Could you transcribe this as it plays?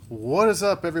What is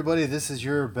up, everybody? This is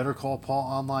your Better Call Paul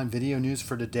online video news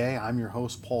for today. I'm your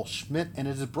host, Paul Schmidt, and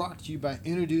it is brought to you by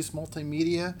Introduce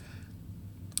Multimedia,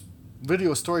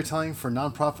 video storytelling for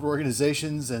nonprofit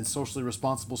organizations and socially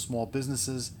responsible small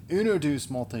businesses. Introduce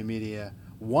Multimedia,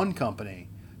 one company,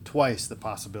 twice the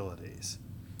possibilities.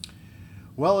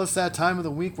 Well, it's that time of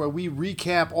the week where we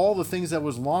recap all the things that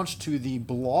was launched to the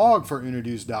blog for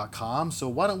Introduce.com. So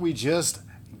why don't we just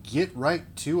get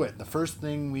right to it. The first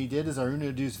thing we did is our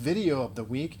Introduce video of the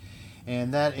week,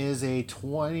 and that is a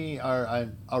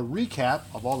recap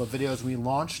of all the videos we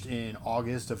launched in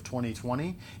August of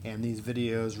 2020. And these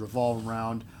videos revolve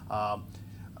around child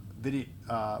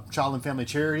and family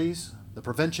charities, the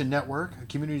Prevention Network,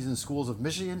 Communities and Schools of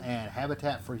Michigan, and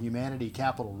Habitat for Humanity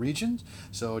Capital Regions.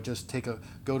 So just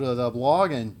go to the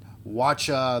blog and watch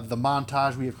the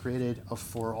montage we have created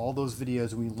for all those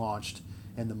videos we launched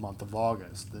in the month of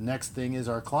August. The next thing is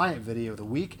our client video of the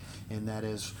week, and that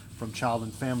is from Child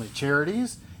and Family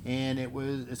Charities. And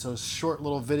it's a short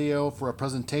little video for a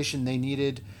presentation they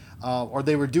needed, or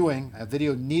they were doing, a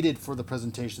video needed for the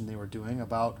presentation they were doing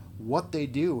about what they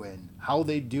do and how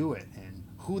they do it and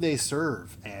who they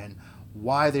serve and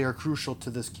why they are crucial to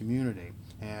this community.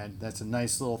 And that's a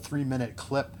nice little 3-minute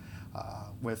clip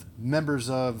with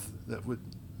with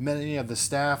many of the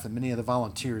staff and many of the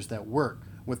volunteers that work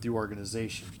with the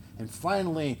organization. And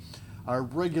finally, our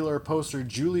regular poster,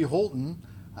 Julie Holton,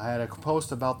 had a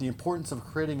post about the importance of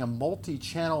creating a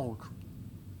multi-channel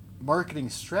marketing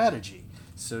strategy.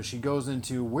 So she goes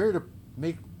into where to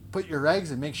put your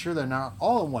eggs and make sure they're not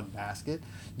all in one basket,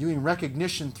 doing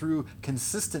recognition through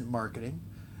consistent marketing,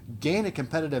 gain a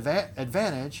competitive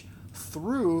advantage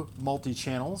through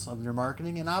multi-channels of your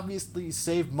marketing, and obviously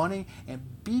save money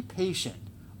and be patient,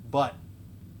 but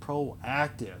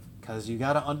proactive. Because you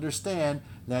got to understand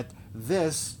that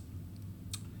this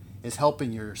is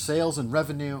helping your sales and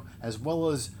revenue as well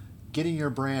as getting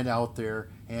your brand out there,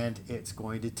 and it's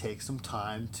going to take some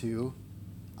time to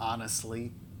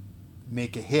honestly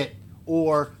make a hit,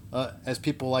 or as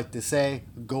people like to say,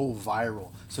 go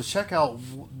viral. So check out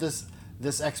this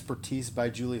expertise by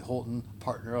Julie Holton,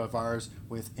 partner of ours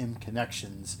with M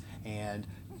Connections. And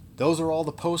those are all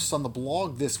the posts on the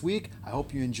blog this week. I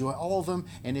hope you enjoy all of them.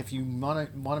 And if you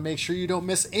want to make sure you don't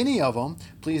miss any of them,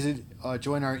 please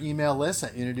join our email list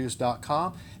at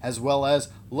introduce.com, as well as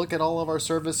look at all of our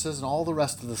services and all the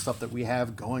rest of the stuff that we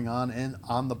have going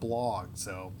on the blog.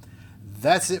 So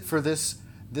that's it for this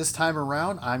time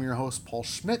around. I'm your host, Paul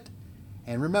Schmidt.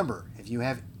 And remember, if you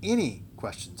have any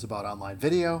questions about online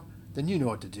video, then you know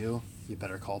what to do. You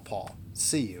better call Paul.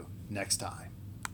 See you next time.